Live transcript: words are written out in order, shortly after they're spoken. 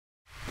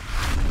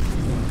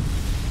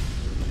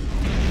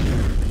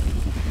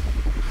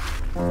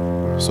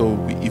So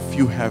if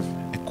you have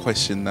a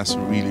question that's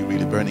really,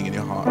 really burning in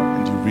your heart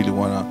and you really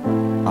want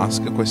to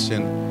ask a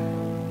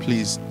question,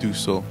 please do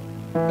so.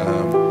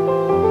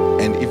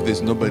 And if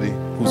there's nobody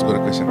who's got a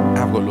question,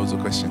 I've got loads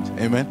of questions.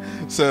 Amen.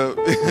 So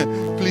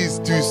please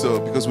do so,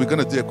 because we're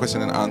going to do a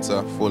question and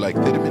answer for like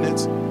 30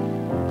 minutes,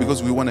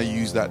 because we want to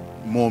use that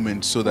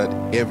moment so that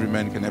every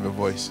man can have a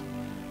voice.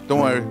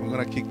 Don't worry, we're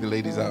going to kick the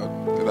ladies out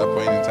at that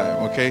point in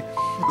time, okay?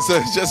 So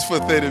just for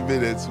 30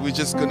 minutes, we're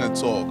just going to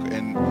talk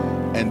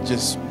and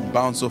just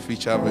bounce off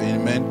each other,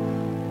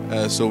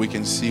 amen? So we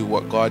can see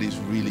what God is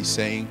really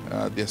saying.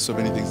 There's so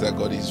many things that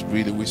God is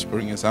really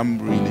whispering as I'm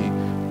really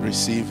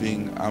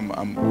receiving. I'm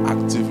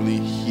actively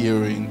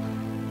hearing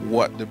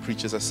what the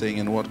preachers are saying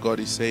and what God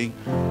is saying.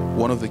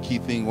 One of the key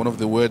things, one of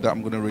the word that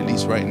I'm going to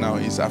release right now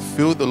is I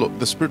feel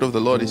the Spirit of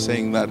the Lord is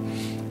saying that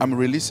I'm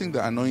releasing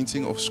the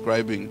anointing of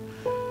scribing.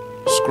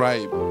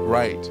 Scribe,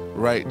 write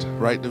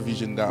the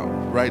vision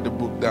down, write the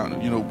book down,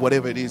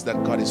 whatever it is that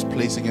God is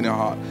placing in your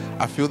heart.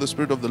 I feel the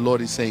Spirit of the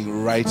Lord is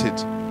saying, write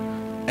it,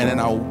 and then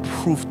I'll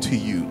prove to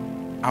you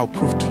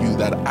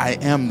that I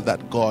am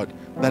that God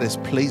that has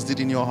placed it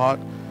in your heart.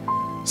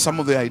 Some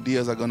of the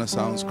ideas are gonna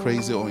sound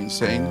crazy or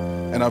insane,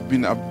 and I've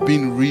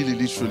been really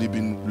literally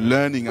been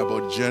learning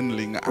about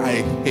journaling.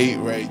 I hate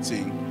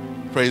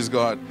writing, praise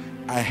God.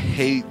 I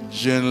hate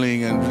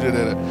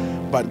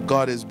journaling, but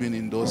God has been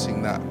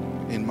endorsing that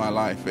in my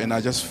life, and I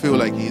just feel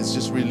like He's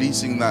just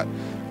releasing that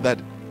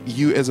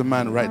you as a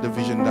man, write the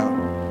vision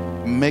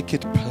down, make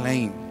it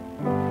plain,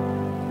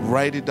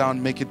 write it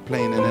down, make it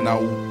plain, and then I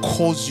will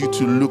cause you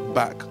to look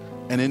back,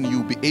 and then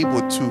you'll be able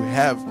to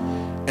have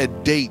a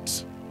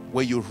date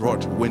where you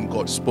wrote when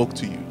God spoke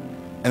to you,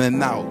 and then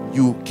now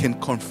you can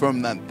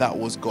confirm that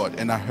was God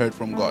and I heard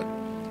from God.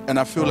 And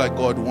I feel like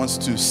God wants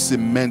to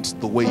cement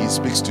the way He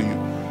speaks to you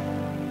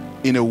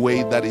in a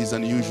way that is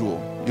unusual.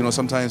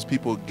 Sometimes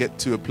people get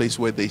to a place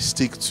where they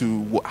stick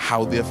to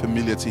how they're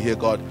familiar to hear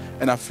God.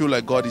 And I feel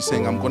like God is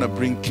saying, I'm going to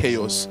bring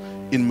chaos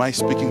in my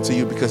speaking to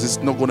you, because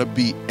it's not going to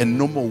be a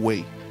normal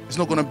way. It's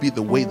not going to be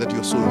the way that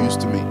you're so used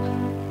to me.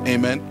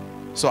 Amen.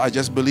 So I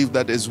just believe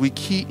that as we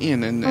key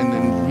in and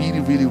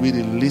really, really,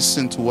 really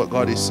listen to what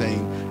God is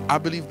saying, I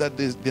believe that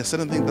there's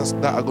certain things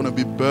that are going to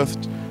be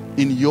birthed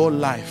in your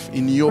life,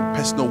 in your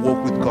personal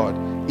walk with God,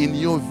 in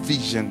your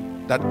vision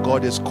that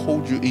God has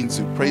called you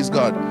into. Praise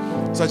God.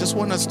 So I just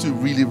want us to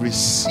really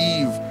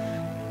receive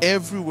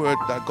every word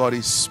that God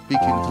is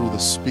speaking through the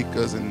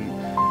speakers and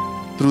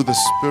through the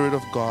Spirit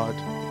of God.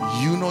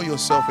 You know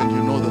yourself, and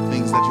you know the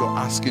things that you're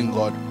asking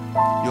God.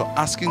 You're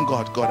asking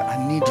God,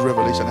 I need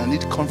revelation, I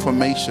need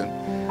confirmation,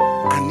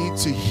 I need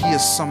to hear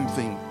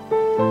something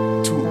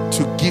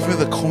to give me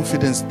the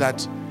confidence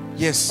that,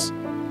 yes,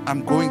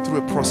 I'm going through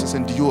a process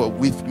and you are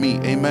with me.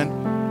 Amen.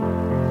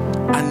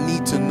 I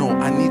need to know,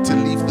 I need to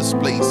leave this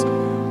place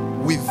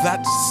with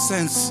that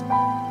sense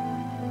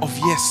of,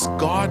 yes,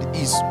 God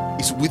is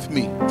with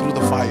me through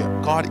the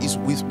fire. God is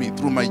with me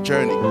through my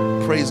journey.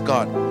 Praise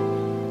God.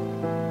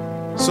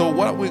 So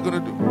what we're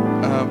going to do,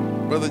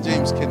 Brother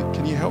James,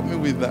 can you help me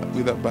with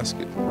that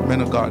basket,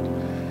 man of God?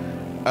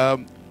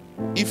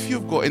 If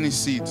you've got any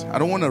seed, I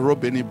don't want to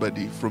rob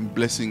anybody from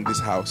blessing this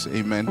house.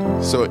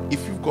 Amen. So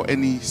if you've got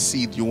any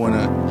seed you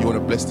wanna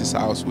bless this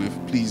house with,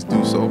 please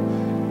do so.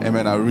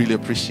 Amen. I really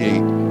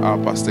appreciate our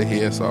pastor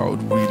here, so I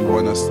would really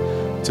want us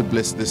to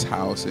bless this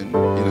house, and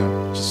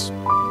just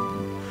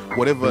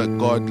whatever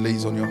God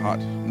lays on your heart.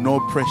 No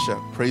pressure.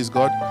 Praise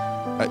God.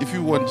 If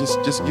you want, just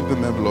give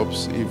them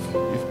envelopes if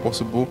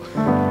possible.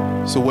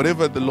 So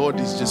whatever the Lord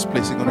is just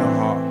placing on your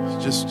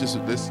heart,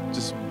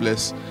 just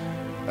bless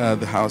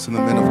the house and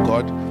the men of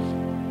God.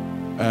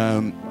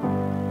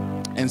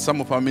 And some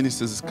of our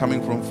ministers is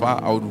coming from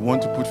far. I would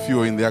want to put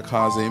fuel in their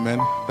cars. Amen.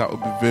 That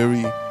would be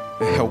very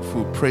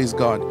helpful. Praise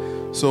God.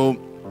 So,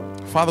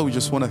 Father, we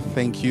just want to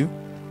thank you.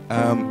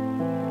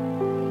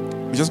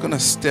 We're just going to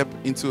step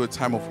into a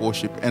time of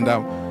worship. And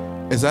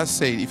as I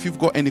say, if you've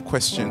got any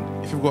question,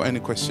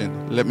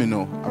 let me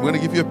know. I'm going to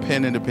give you a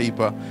pen and a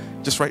paper.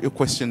 Just write your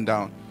question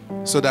down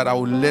so that I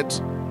will let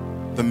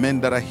the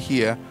men that are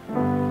here,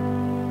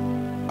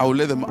 I will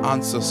let them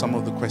answer some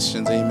of the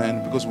questions.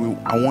 Amen. Because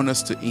I want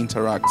us to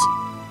interact.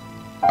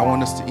 I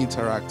want us to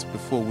interact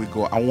before we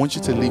go. I want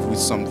you to leave with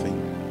something.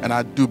 And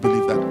I do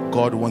believe that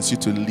God wants you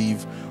to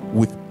leave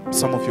with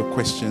some of your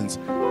questions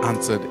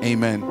answered.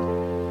 Amen.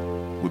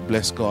 We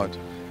bless God.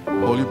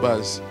 Holy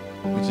Buzz,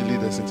 would you lead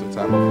us into a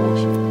time of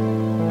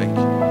worship? Thank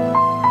you.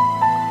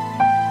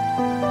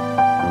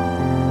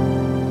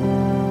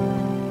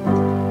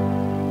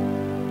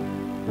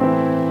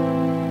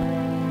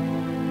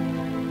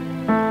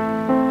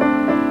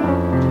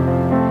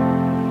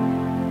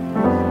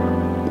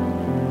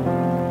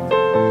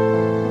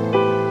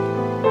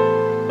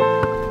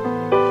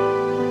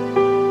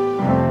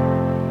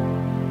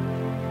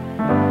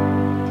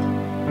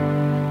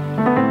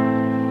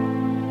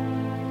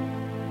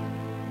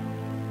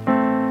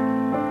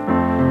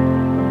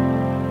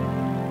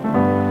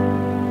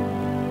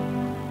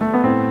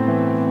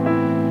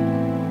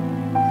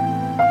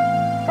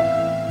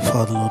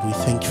 Father, Lord, we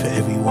thank you for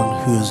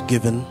everyone who has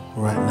given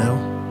right now.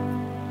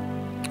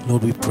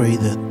 Lord, we pray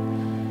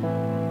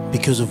that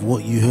because of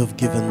what you have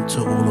given to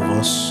all of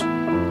us,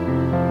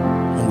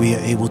 and we are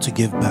able to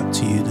give back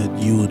to you, that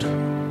you would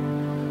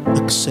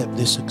accept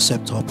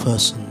our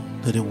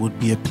person, that it would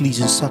be a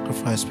pleasing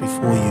sacrifice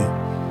before you.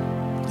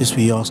 This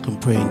we ask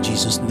and pray in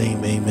Jesus'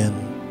 name, amen.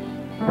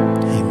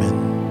 Amen.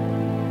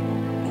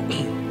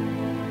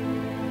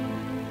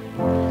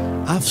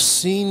 I've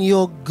seen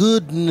your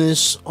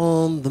goodness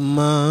on the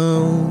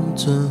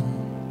mountain.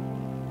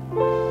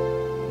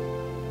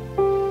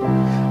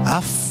 I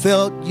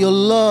felt your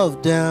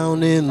love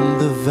down in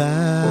the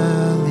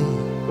valley.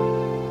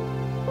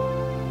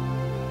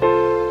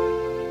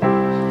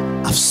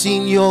 I've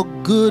seen your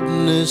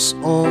goodness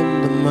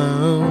on the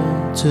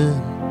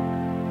mountain.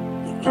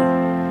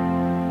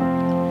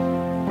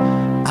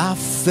 I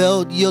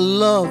felt your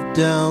love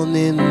down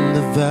in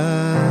the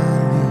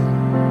valley.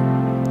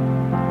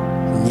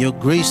 And your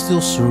grace still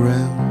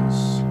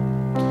surrounds.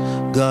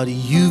 God,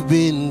 you've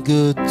been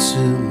good to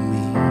me.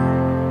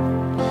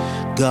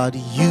 God,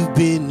 you've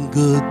been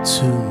good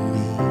to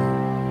me.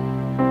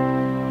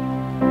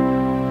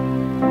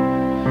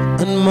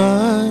 And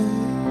my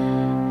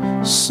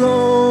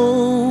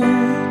soul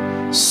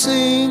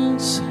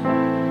sings,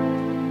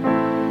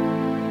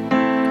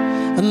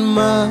 and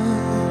my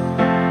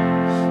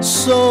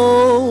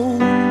soul,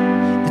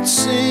 it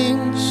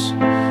sings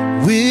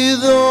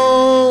with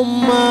all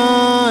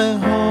my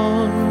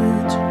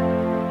heart.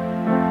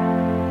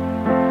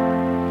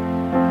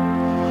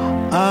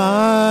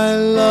 I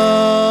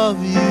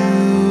love you,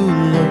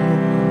 Lord.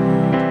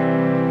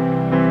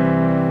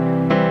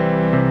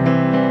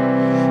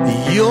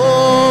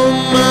 You're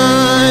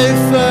my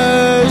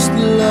first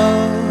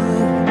love.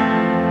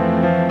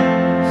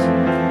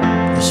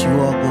 Yes, you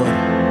are, God.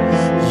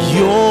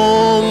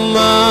 You're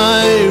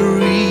my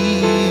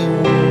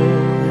reward.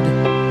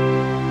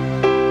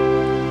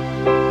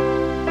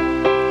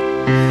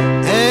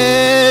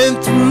 And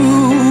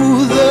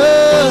through the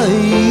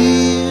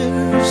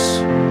years,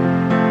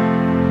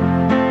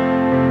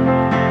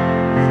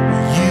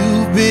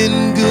 you've been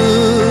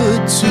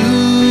good to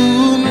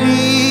me.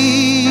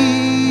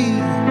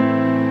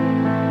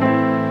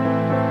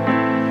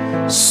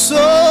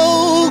 So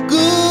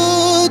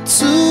good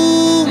to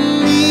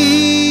me.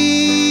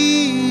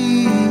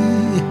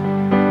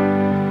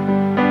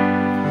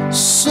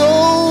 So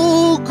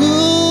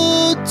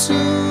good to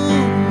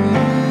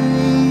me.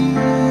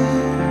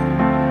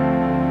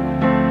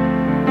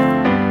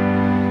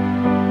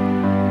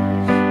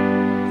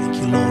 Thank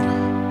you, Lord.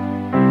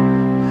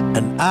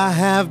 And I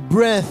have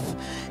breath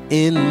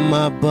in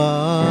my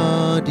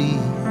body.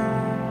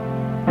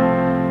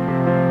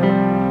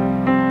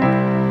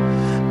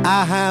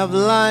 I have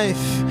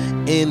life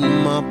in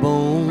my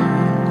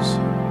bones.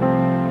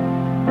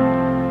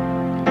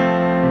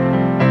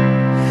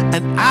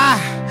 And I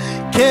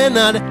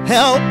cannot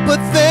help but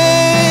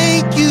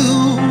thank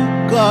you,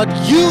 God.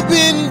 You've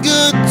been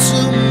good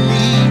to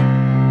me.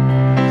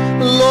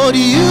 Lord,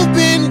 you've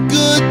been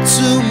good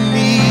to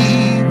me.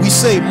 We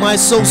say, my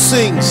soul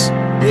sings,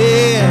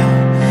 yeah.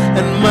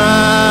 And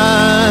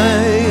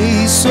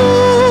my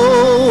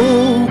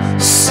soul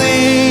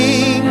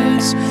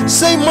sings.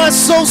 Say, my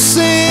soul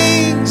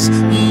sings.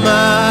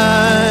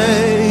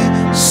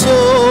 My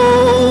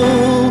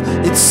soul,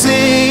 it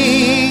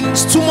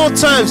sings. Two more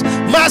times.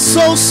 My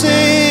soul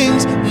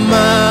sings.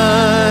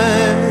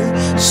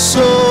 My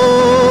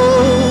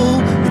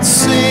soul, it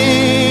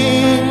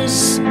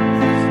sings.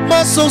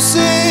 My soul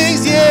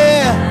sings,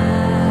 yeah.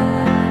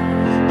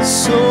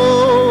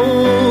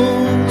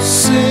 Soul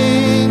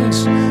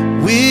sings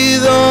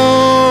with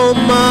all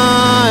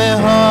my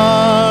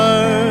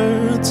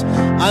heart.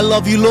 I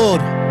love you,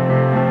 Lord.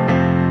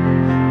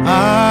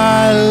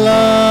 I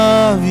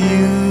love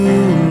you,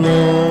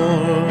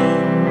 Lord.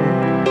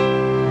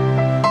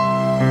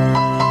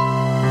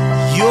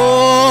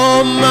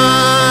 You're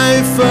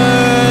my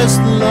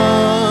first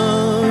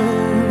love.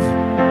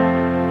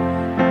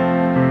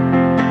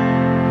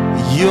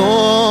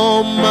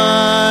 You're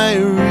my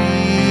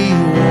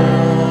reward.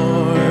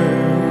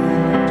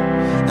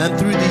 And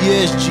through the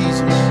years,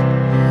 Jesus,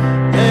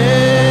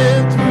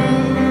 and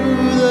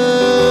through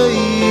the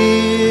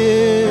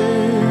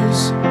years,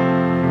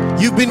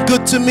 you've been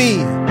good to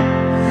me.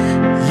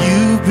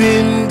 You've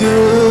been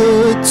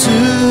good to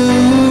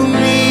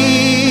me.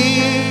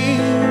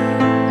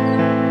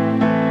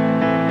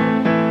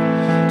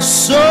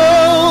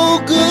 So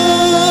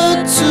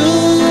good to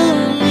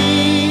me.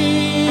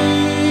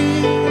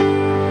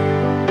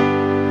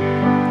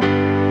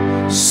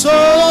 So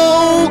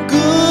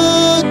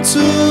good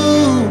to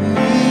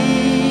me.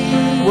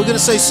 We're going to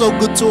say so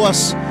good to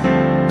us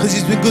because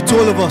he's been good to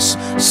all of us.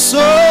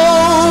 So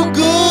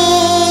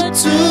good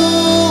to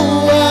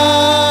us.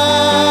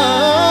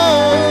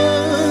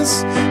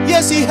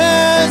 Yes, he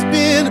has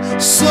been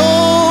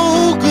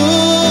so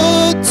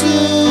good to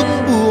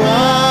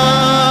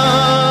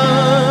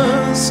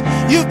us.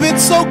 You've been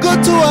so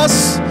good to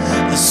us.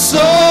 So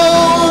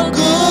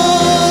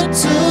good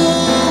to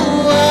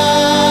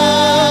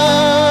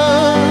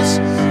us.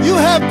 You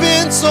have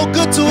been so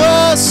good to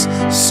us.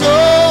 So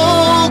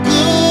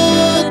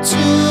good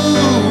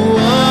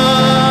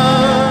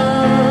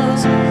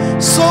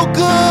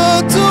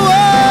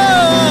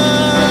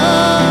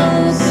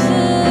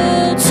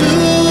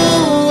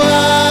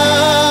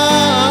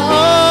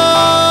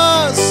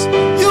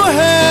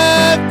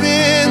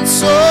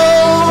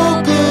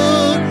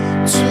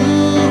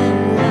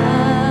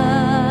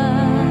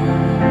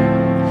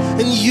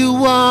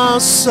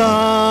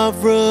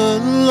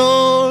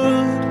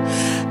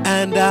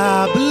and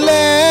I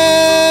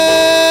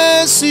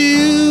bless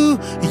you.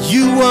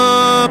 You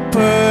are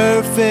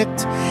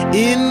perfect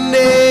in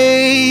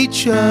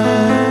nature.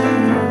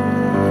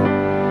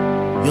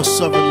 You're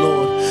sovereign,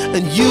 Lord,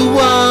 and you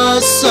are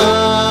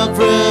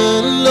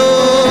sovereign,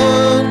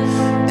 Lord,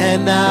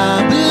 and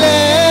I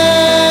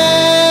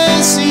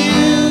bless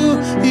you.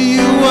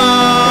 You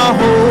are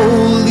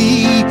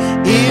holy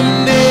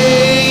in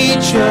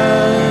nature.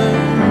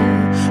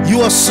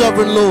 You are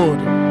sovereign, Lord.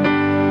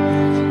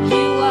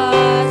 You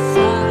are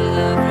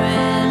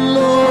sovereign,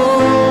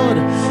 Lord,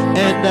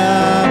 and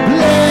I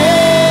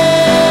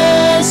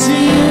bless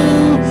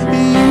you.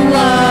 You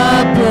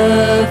are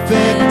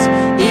perfect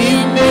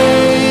in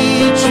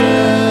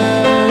nature.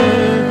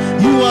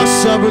 You are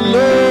sovereign,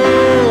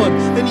 Lord,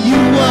 and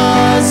you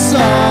are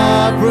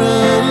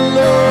sovereign,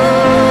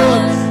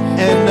 Lord,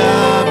 and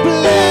I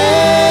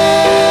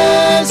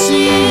bless you.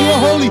 You are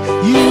holy.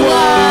 You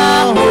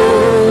are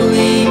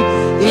holy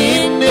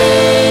in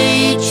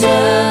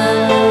nature.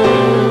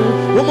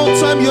 One more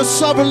time, you're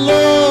sovereign,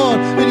 Lord,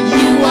 and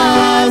you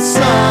are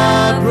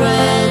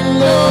sovereign,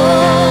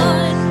 Lord,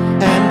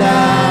 and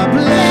I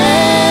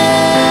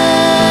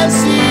bless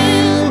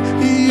you.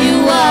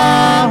 You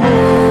are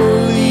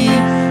holy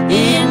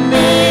in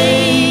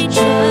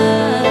nature.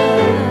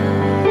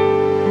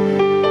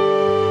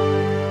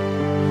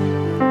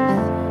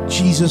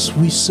 Jesus,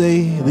 we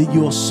say that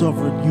you are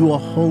sovereign, you are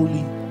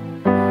holy,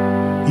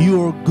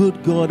 you are a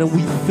good God, and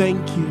we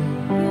thank you.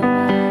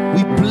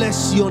 We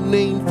bless your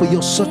name, for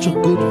you're such a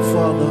good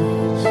Father.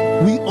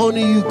 We honor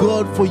you,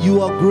 God, for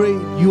you are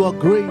great. You are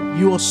great.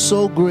 You are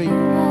so great.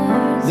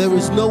 There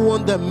is no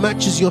one that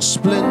matches your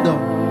splendor.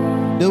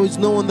 There is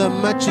no one that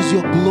matches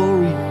your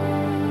glory.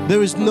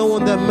 There is no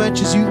one that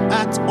matches you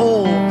at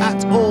all,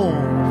 at all.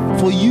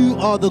 For you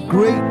are the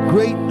great,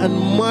 great and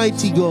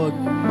mighty God.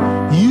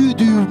 You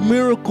do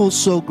miracles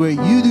so great.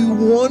 You do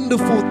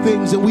wonderful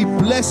things, and we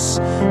bless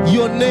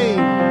your name.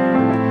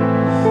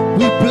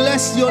 We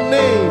bless your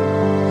name.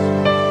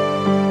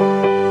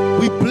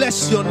 We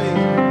bless your name.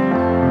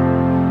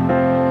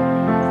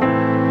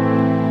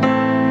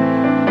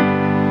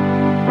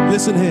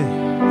 Listen here.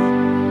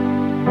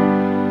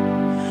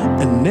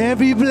 And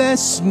every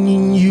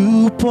blessing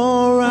you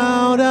pour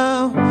out,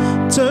 I'll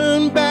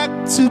turn back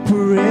to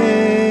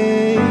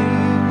praise.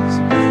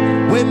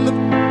 When the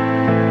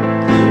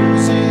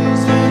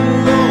closes in,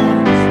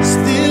 Lord,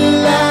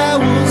 still I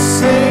will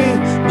say,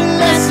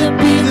 blessed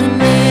be the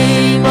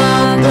name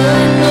of the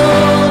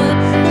Lord.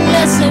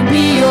 Blessed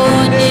be your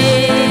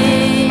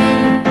name.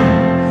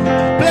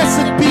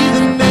 Blessed be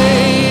the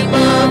name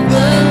of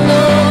the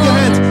Lord. Your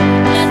hands.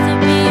 blessed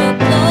be your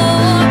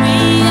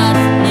glorious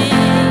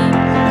name.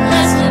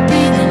 Blessed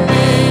be the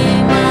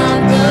name of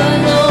the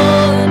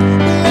Lord.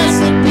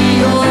 Blessed be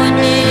your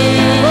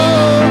name. Oh,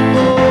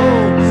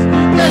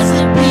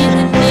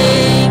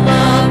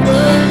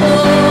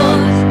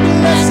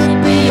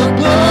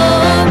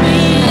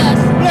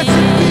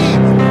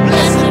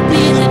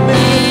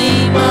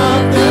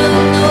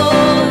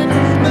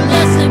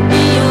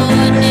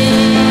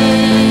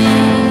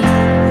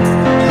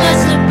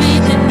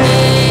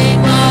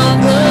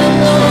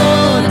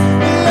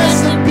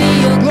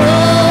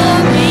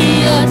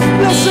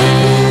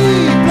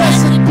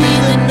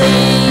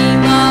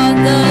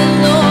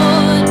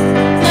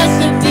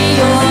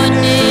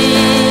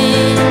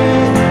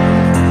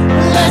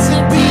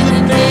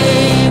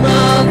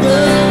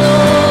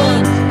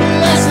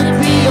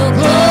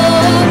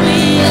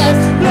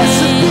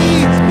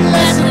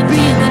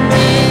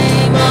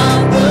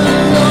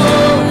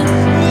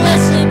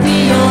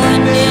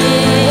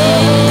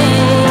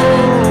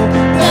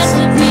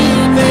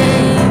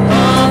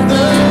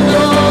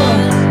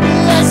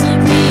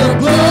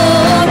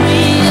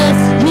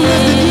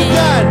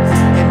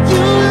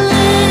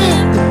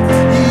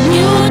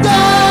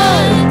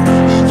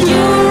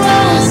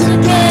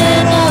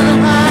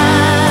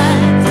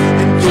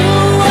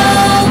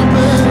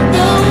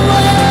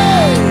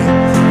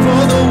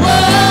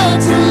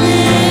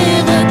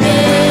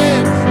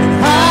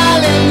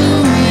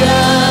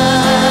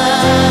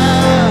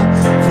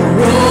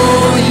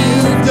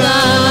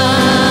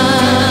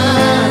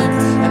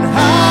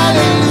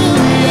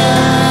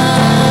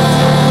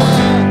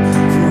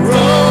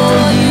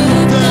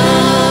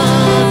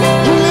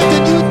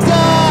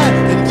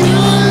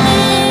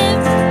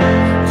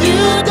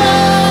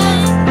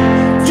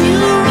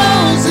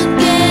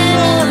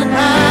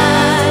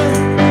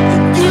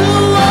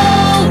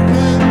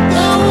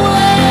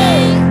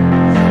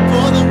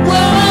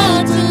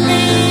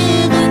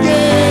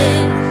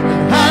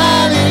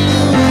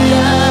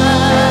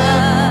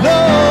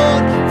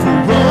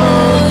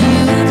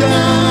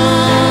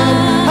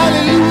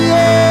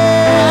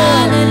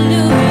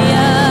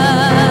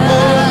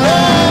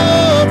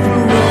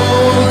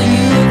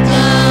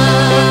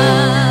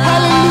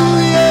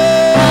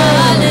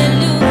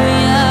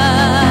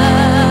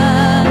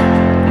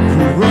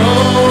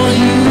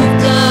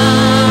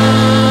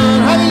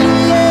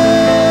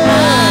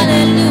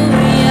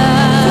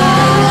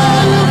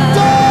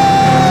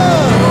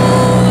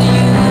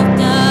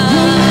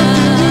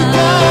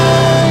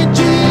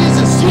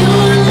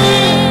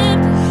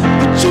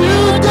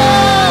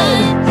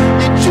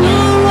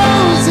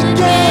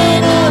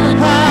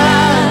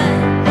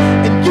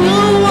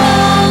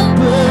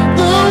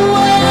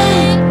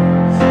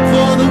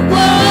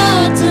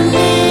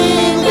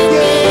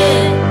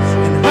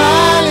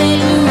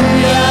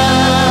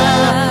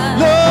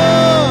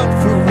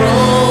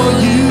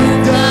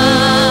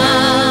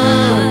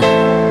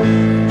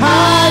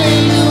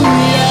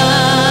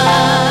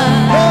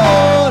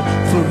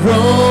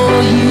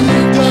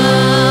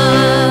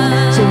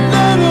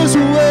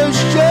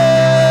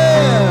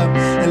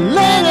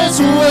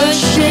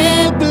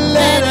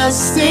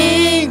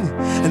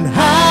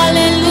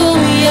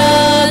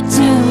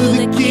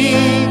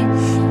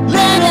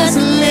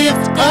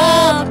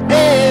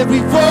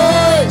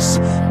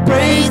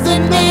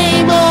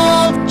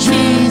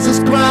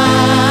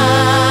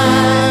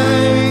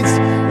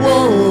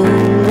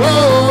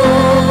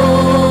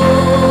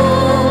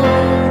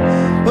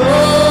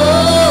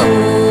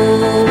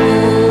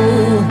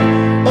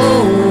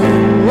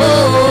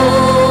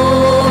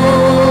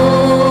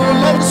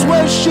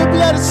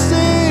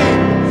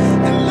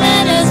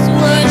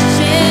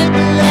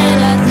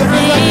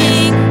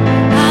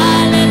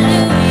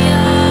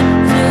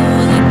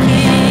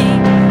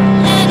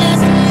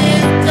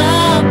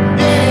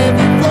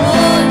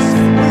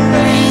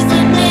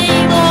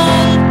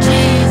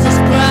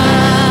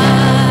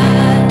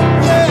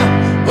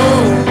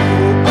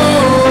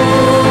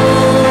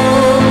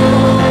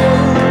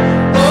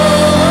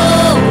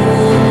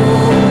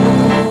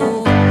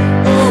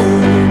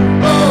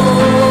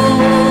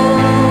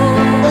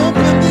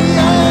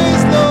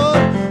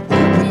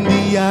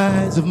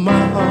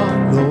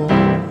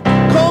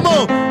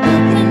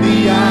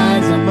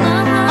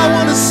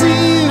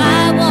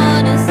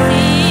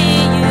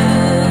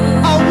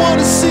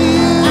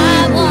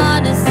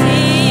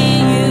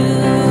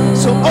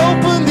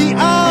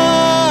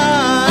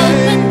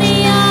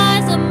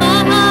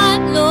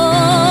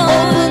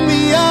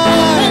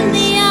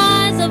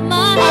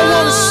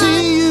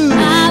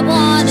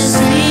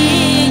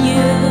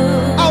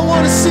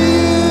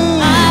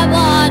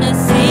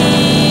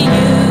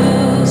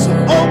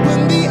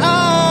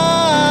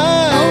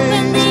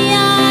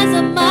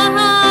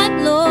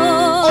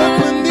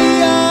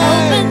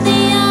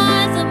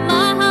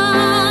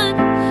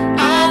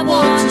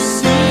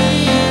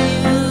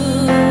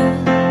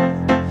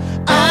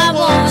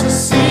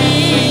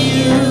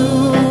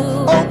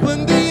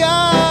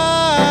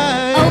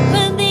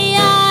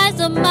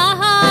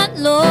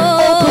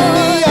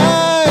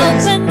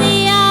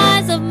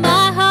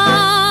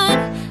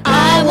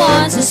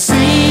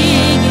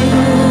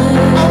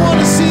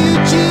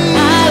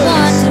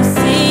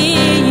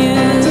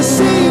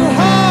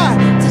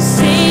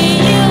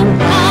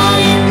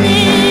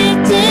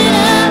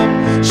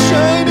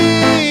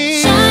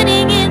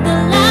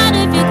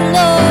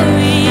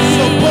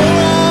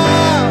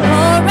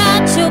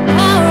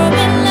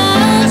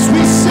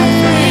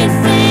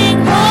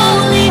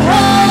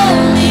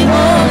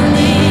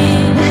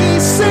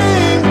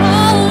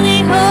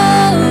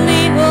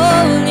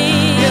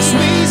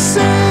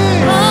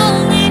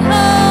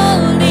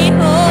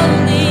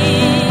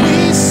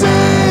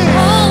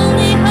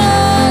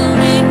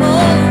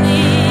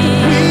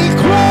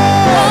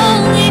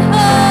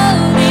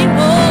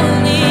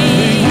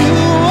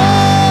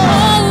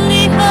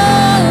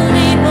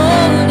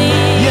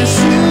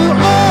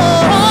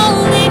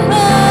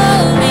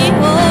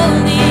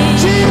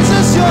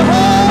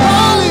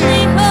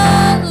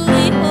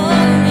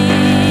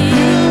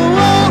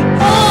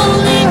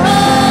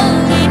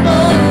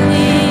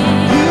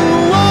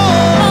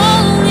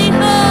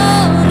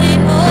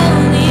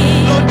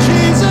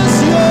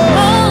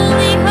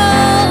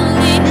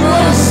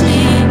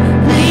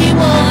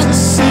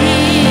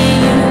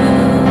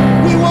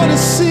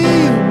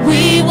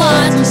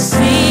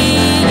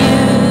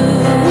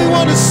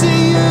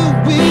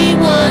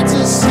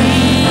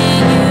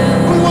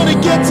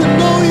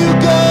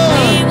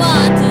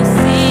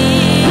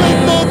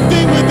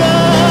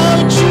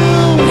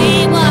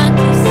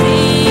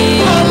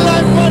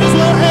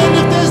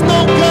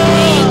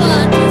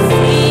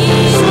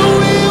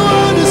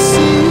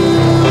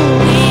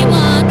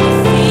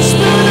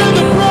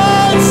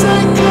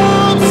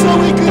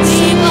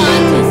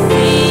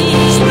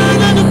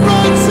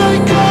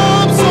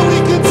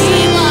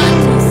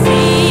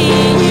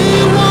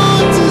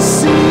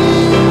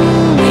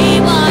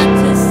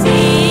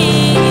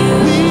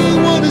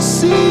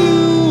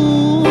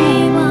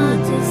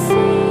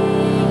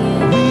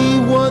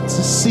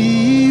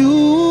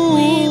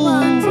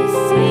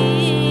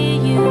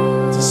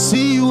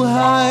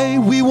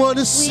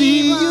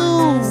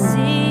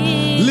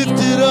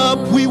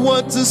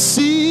 to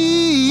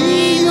see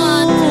We you.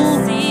 want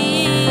to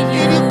see you.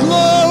 In your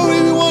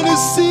glory, we want to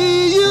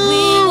see you.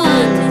 We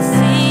want to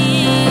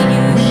see you.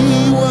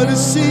 We want to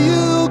see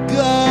you, We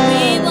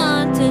God.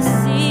 want to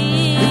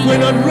see If you. we're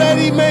not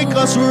ready, make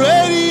us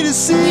ready to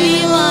see We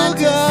you, want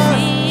to God.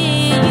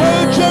 see you.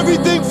 Purge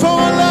everything from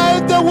our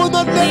life that will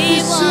not let me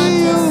We want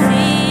see you. to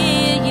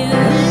see you.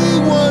 We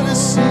want to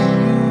see you,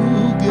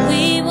 God.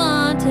 We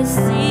want to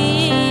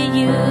see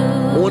you. I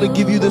want to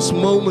give you this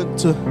moment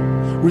to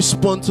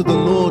respond to the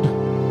Lord.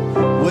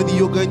 Whether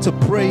you're going to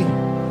pray,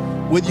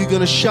 whether you're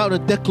going to shout a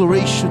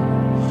declaration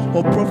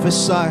or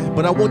prophesy,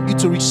 but I want you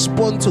to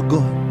respond to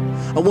God.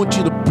 I want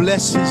you to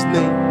bless His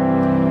name.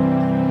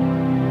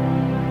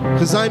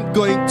 Because I'm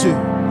going to.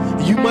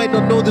 You might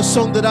not know the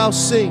song that I'll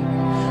sing.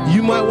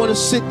 You might want to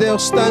sit there or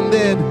stand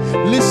there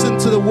and listen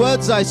to the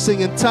words I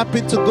sing and tap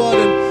into God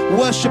and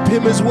worship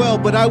Him as well.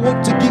 But I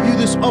want to give you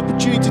this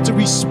opportunity to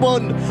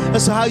respond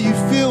as to how you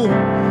feel.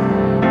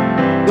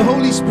 The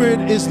Holy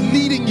Spirit is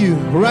leading you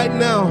right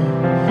now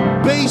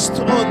based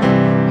on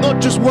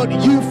not just what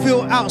you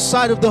feel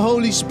outside of the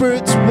Holy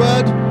Spirit's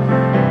word,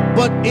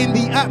 but in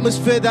the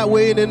atmosphere that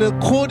way, and in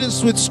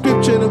accordance with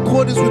Scripture, in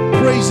accordance with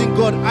praising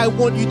God. I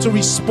want you to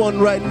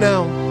respond right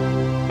now.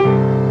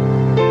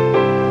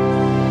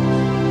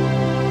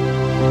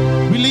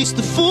 Release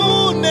the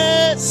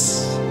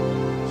fullness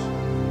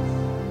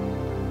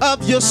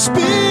of your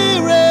Spirit,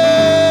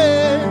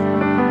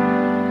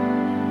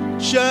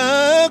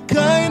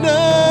 Shekinah,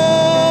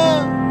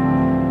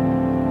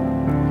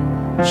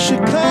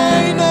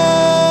 Shekinah.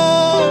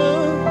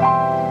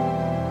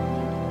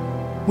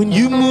 When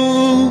you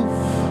move,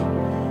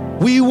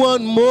 we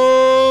want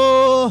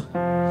more.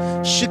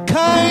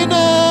 Shekinah,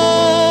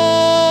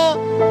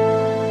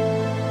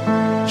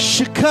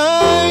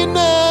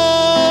 Shekinah.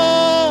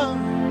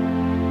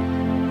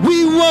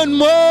 We want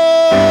more.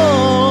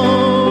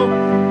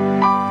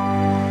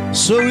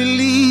 So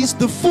release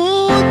the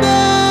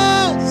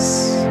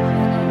fullness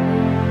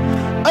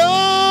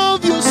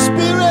of your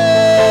Spirit,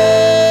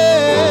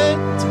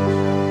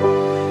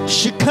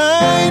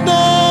 Shekinah,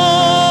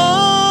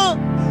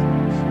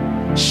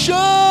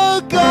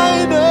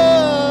 Shekinah,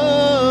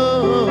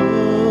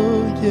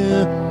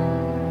 yeah.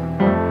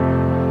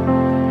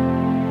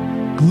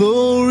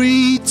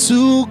 Glory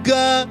to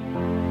God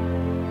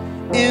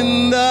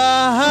in the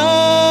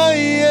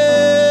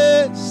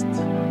highest,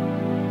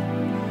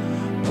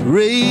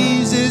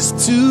 praises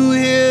to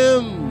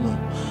Him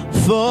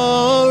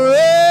forever.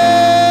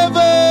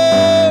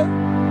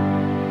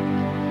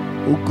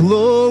 Oh,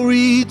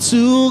 glory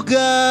to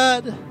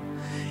God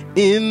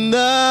in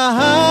the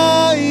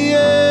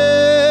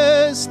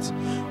highest.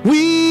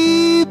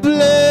 We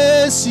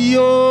bless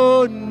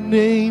your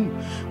name.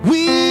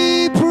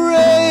 We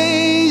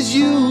praise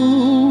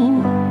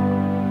you.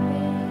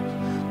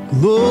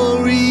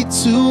 Glory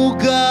to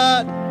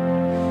God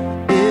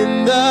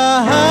in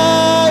the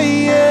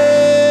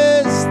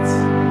highest.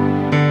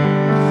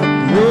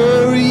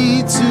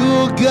 Glory to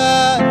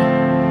God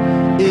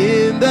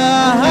in the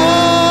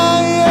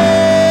highest.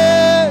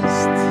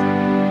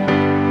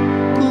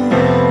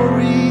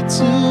 Glory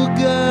to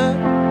God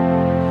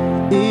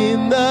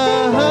in the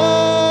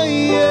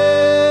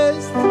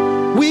highest.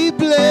 We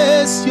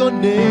bless your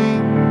name.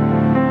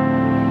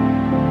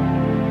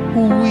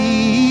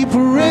 We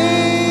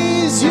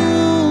praise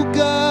you,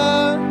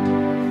 God.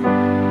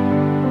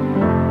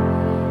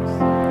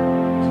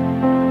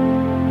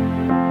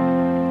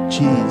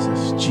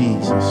 Jesus,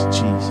 Jesus,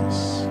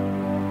 Jesus.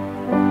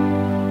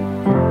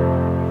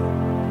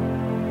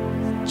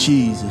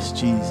 Jesus,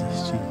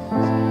 Jesus, Jesus.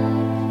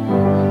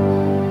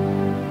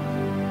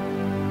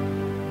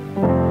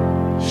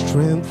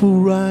 Strength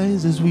will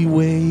rise as we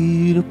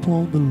wait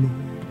upon the Lord.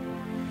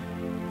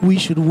 We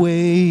should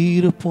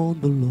wait upon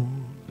the Lord.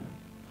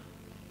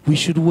 We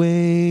should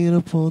wait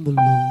upon the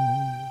Lord.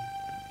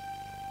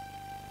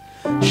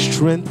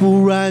 Strength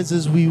will rise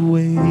as we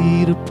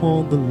wait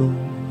upon the Lord.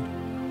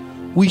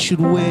 We should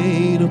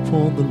wait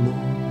upon the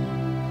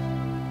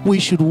Lord. We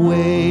should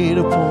wait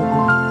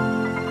upon the Lord.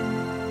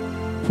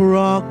 For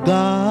our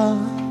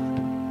God,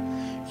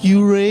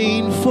 you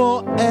reign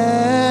forever.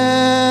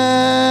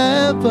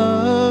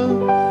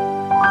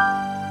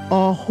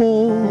 Our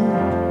hope,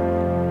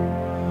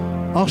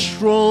 our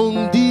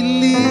strong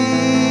deliverer.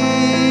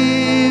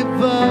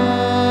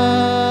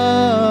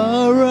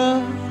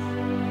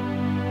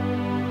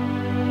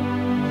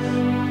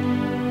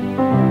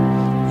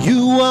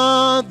 You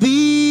are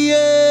the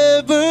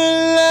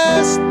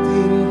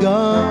everlasting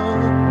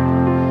God,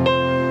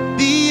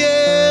 the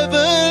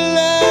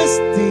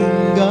everlasting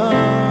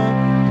God.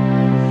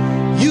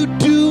 You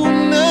do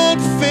not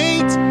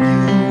faint,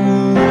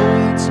 you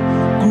won't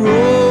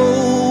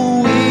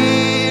grow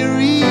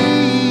weary.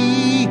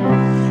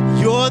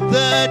 You're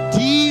the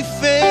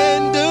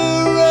defender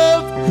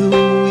of the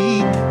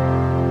weak.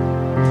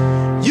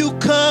 You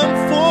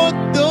comfort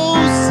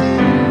those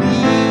in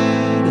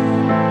need.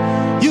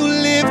 You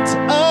lift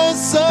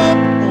us up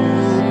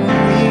on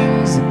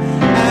wings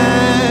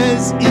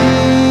as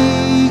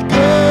eagles.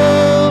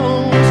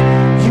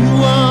 You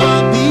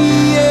are the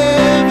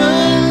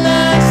everlasting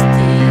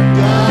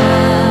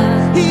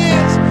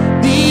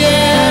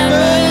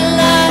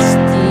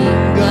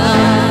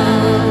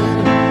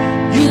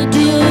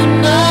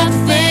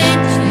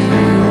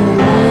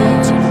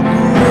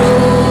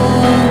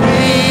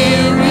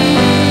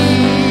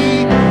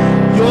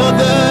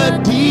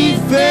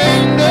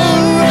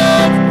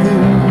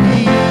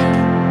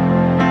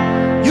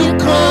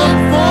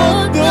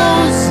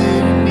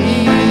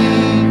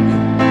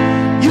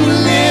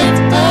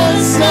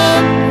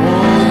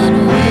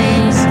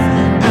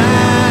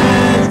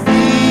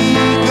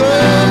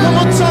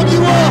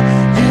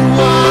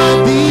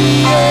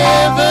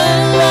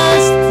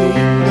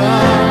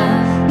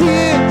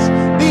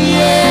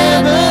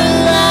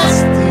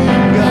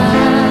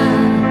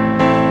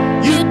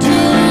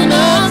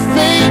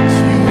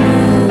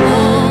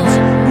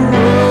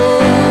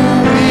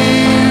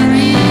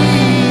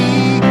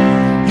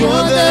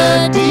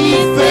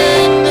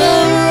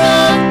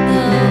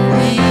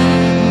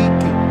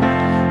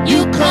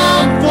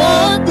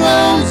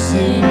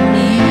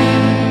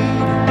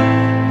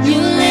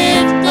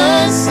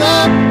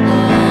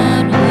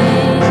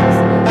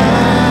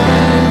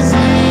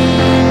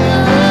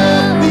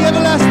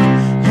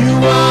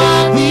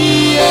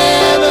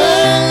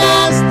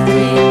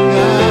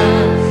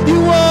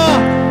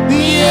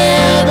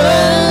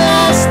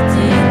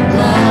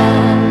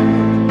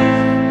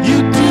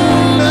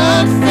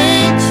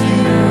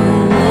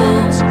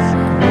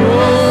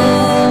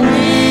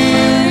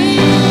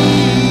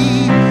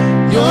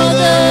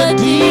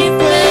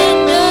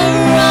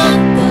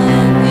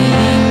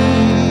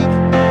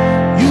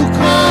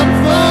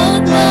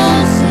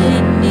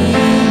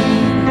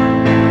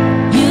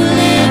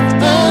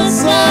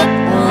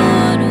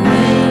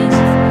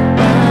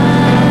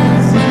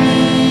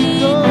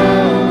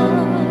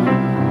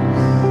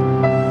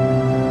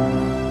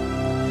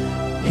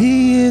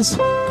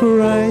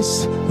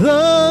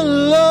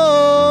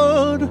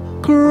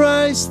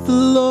Christ the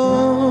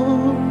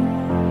Lord.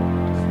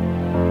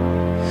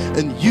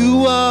 And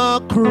you are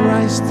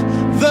Christ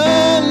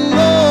the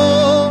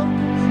Lord.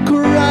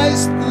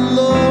 Christ the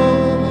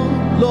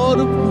Lord. Lord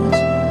of Lords,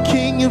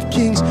 King of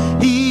Kings.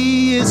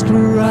 He is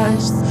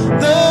Christ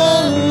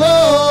the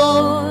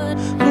Lord.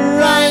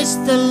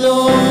 Christ the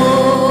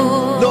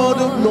Lord. Lord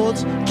of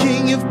Lords,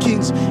 King of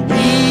Kings.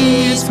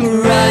 He is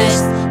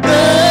Christ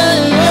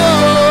the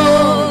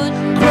Lord.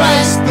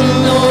 Christ the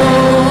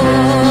Lord.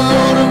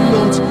 Lord of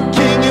Lords,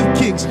 King of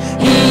Kings.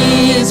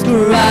 He is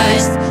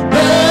Christ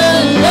the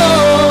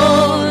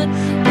Lord.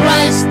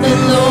 Christ the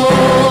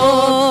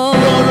Lord.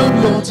 Lord of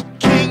Lords,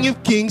 King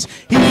of Kings.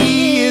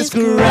 He is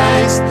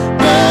Christ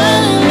the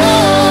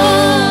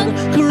Lord.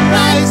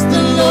 Christ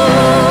the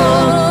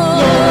Lord.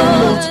 Lord of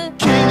Lords,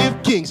 King of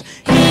Kings.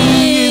 He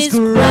is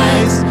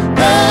Christ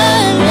the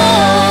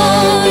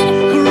Lord.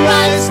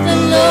 Christ the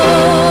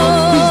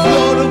Lord. He's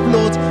Lord of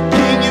Lords,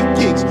 King of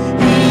Kings.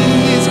 He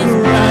is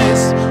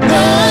Christ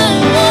the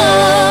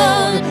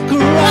Lord.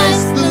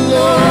 Christ the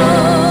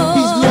Lord.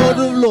 He's Lord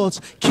of Lords,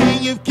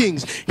 King of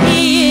Kings. He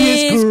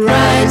is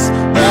Christ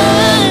the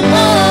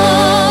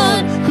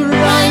Lord.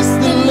 Christ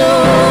the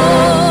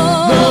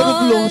Lord. Lord of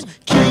Lords,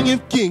 King of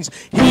Kings.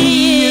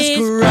 He is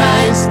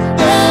Christ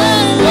the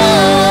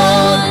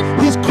Lord.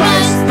 He's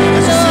Christ the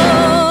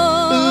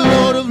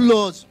Lord of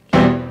Lords.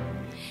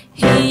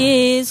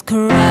 He is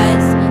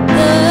Christ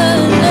the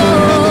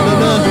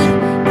Lord.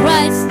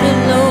 Christ the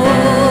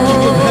Lord.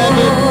 King of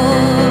heaven.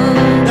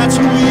 That's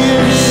who he He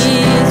is.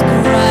 is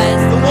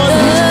Christ The one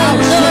whose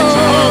outstretched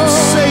arms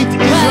saved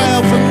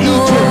Israel from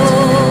Egypt.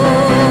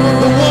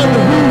 The one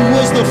who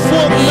was the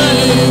fourth man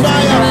in the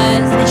fire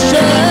with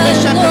Shadrach,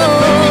 Meshach, and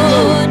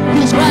Abednego.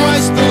 He's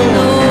Christ the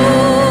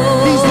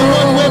Lord. He's the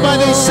one whereby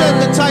they said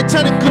the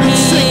Titanic couldn't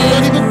sink,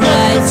 not even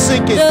God could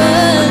sink it.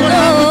 And what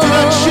happened to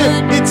that ship?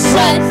 It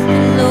sank.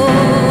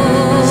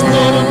 He's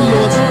Lord of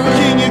Lords,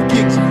 King of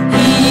Kings.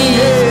 He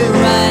is.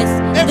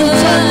 Every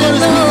time God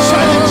has been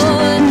challenged,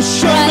 who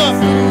showed up,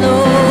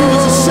 who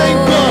was the same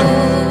God,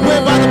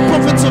 whereby the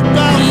prophets of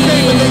Baal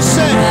came and they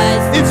said,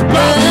 it's Baal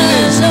that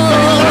lives. But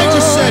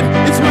Elijah said,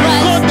 it's my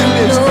God that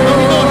lives. And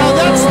we know how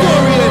that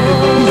story ended.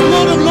 Who's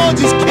Lord of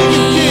Lords, is King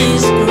of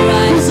Kings.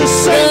 Who's the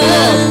same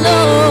God.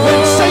 When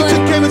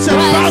Satan came and said,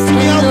 bow to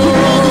me, I'll give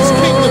you all these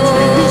kingdoms,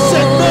 he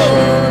said no.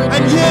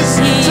 And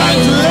yes,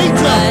 times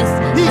later,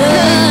 he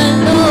came,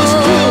 he was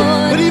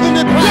killed. But even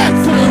the death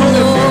couldn't hold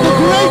him. The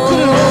grave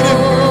couldn't hold him.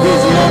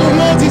 He's Lord of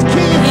Lords, he's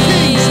King of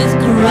Kings.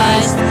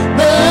 Christ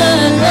the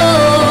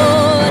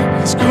Lord.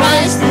 He's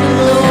Christ the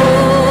Lord.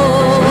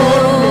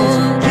 Lord of Lords,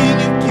 King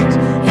of Kings.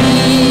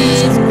 He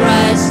is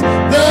Christ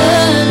the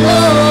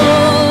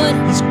Lord.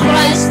 He's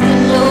Christ the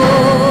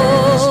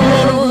Lord. He's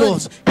Lord of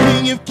Lords,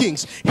 King of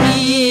Kings.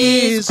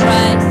 He is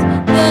Christ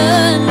the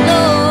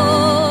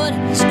Lord.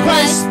 He's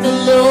Christ the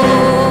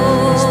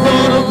Lord. He's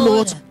Lord of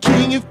Lords,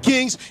 King of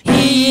Kings.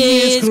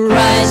 He is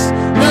Christ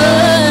the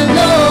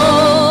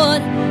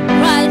Lord.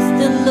 Christ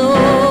the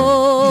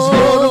Lord. He's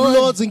Lord of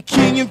Lords and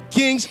King of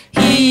Kings.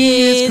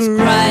 He is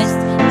Christ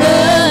the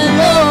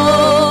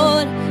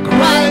Lord.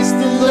 Christ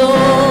the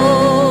Lord.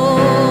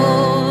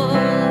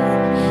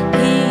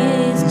 He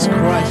is He's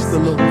Christ the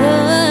Lord. the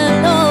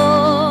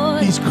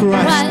Lord. He's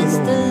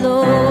Christ the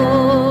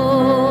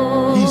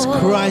Lord. He's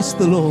Christ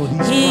the Lord.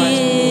 He's He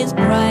Christ is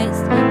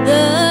Christ the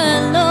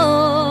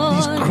Lord.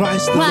 He's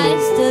Christ the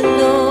Christ Lord. the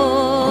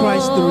Lord.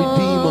 Christ the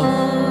Redeemer.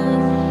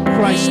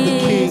 Christ the He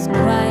King. is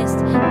Christ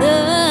the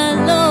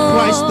Lord.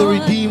 Christ the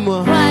Redeemer.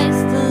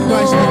 Christ the Lord.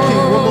 Christ the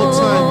King. One more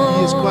time.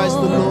 He is Christ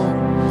the Lord.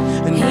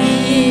 And He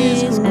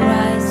is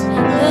Christ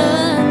the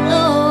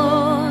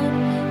Lord.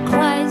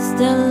 Christ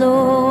the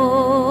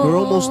Lord. We're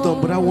almost done,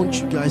 but I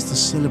want you guys to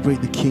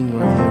celebrate the King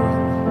right here,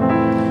 right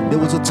now. There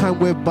was a time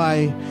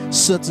whereby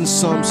certain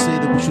psalms say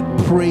that we should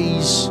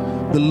praise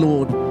the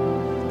Lord.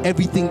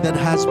 Everything that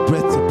has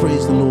breath to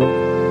praise the Lord.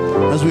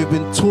 As we've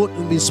been taught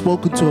and been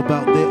spoken to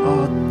about, there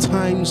are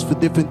times for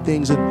different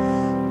things, and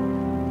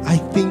I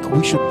think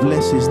we should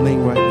bless his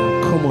name right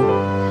now. Come on.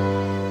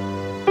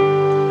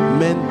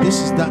 Men, this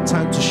is that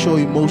time to show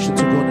emotion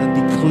to God and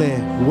declare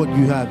what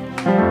you have.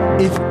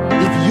 If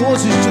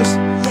yours is just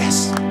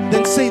yes,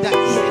 then say that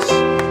yes.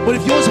 But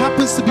if yours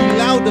happens to be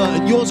louder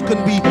and yours can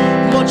be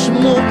much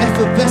more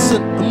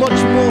effervescent and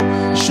much more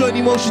showing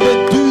emotion,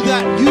 then do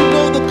that. You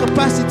know the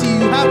capacity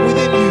you have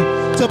within you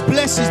to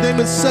bless his name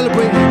and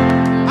celebrate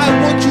him. I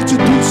want you to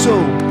do so.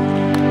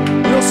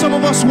 You know, some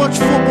of us watch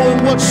football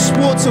and watch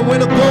sports, and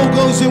when a goal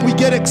goes in, we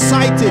get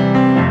excited.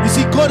 You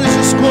see, God has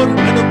just scored an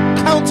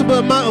uncountable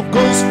amount of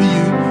goals for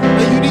you,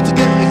 and you need to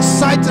get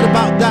excited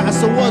about that as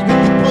the word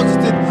being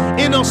deposited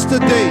in us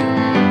today.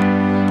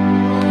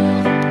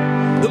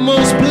 The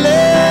most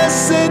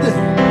blessed,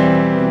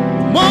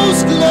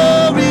 most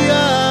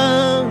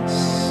glorious,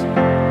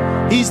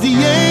 he's the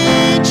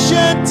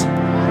ancient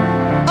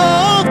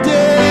of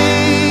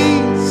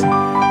days,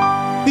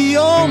 the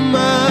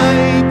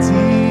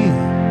almighty,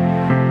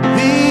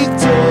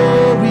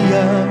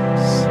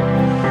 victorious.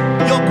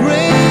 Your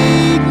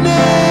great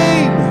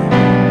name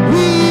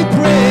we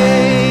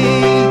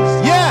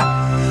praise.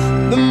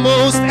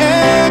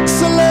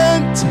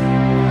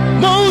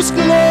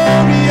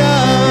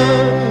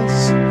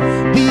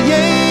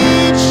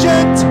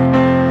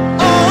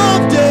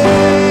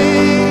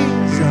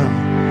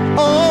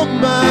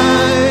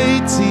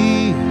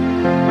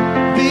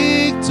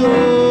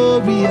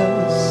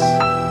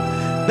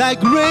 thy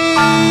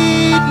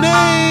great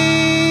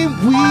name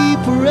we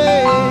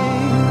praise.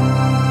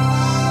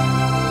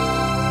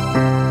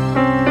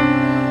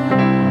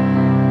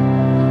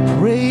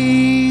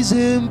 Praise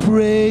him,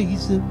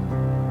 praise him,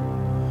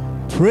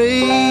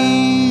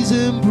 praise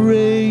him,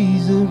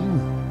 praise him,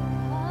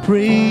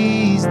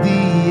 praise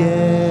the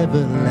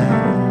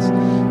everlasting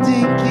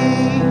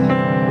King.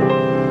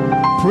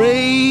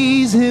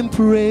 Praise him,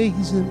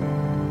 praise him,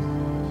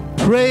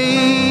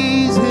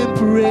 praise him,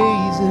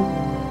 praise him,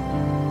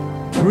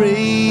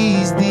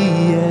 praise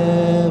the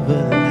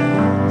everlasting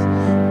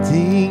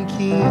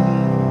King.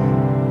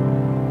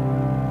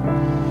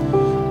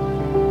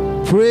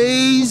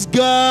 Praise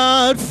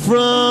God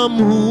from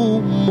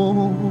whom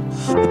all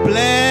the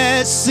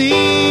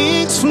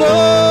blessings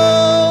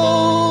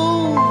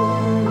flow.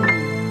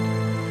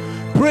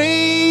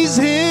 Praise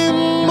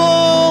him,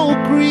 all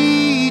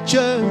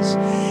creatures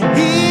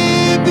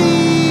here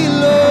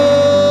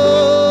below.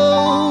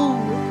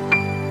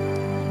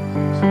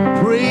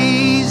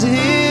 Praise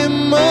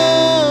him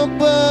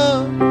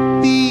above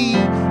the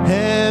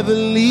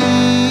heavenly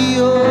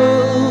host.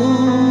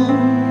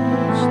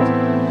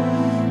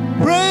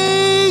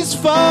 Praise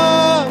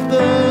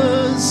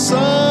Father,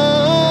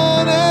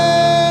 Son,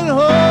 and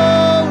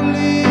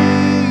Holy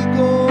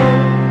Ghost.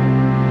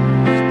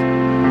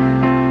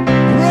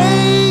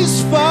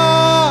 Praise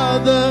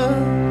Father,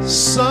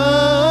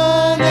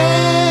 Son,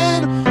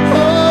 and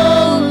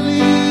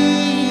Holy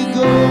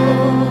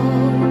Ghost.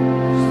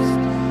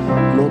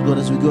 Lord God,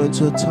 as we go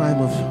into a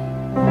time of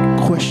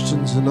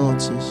questions and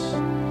answers,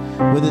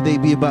 whether they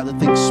be about the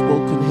things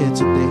spoken here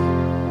today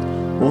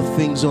or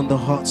things on the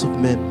hearts of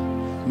men,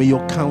 may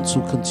your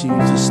counsel continue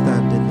to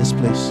stand in this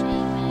place.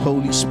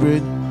 Holy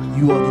Spirit,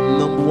 you are the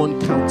number one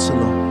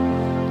counselor.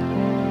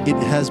 It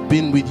has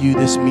been with you,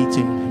 this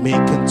meeting. May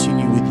it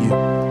continue with you.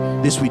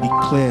 This we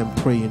declare and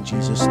pray in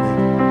Jesus'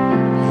 name.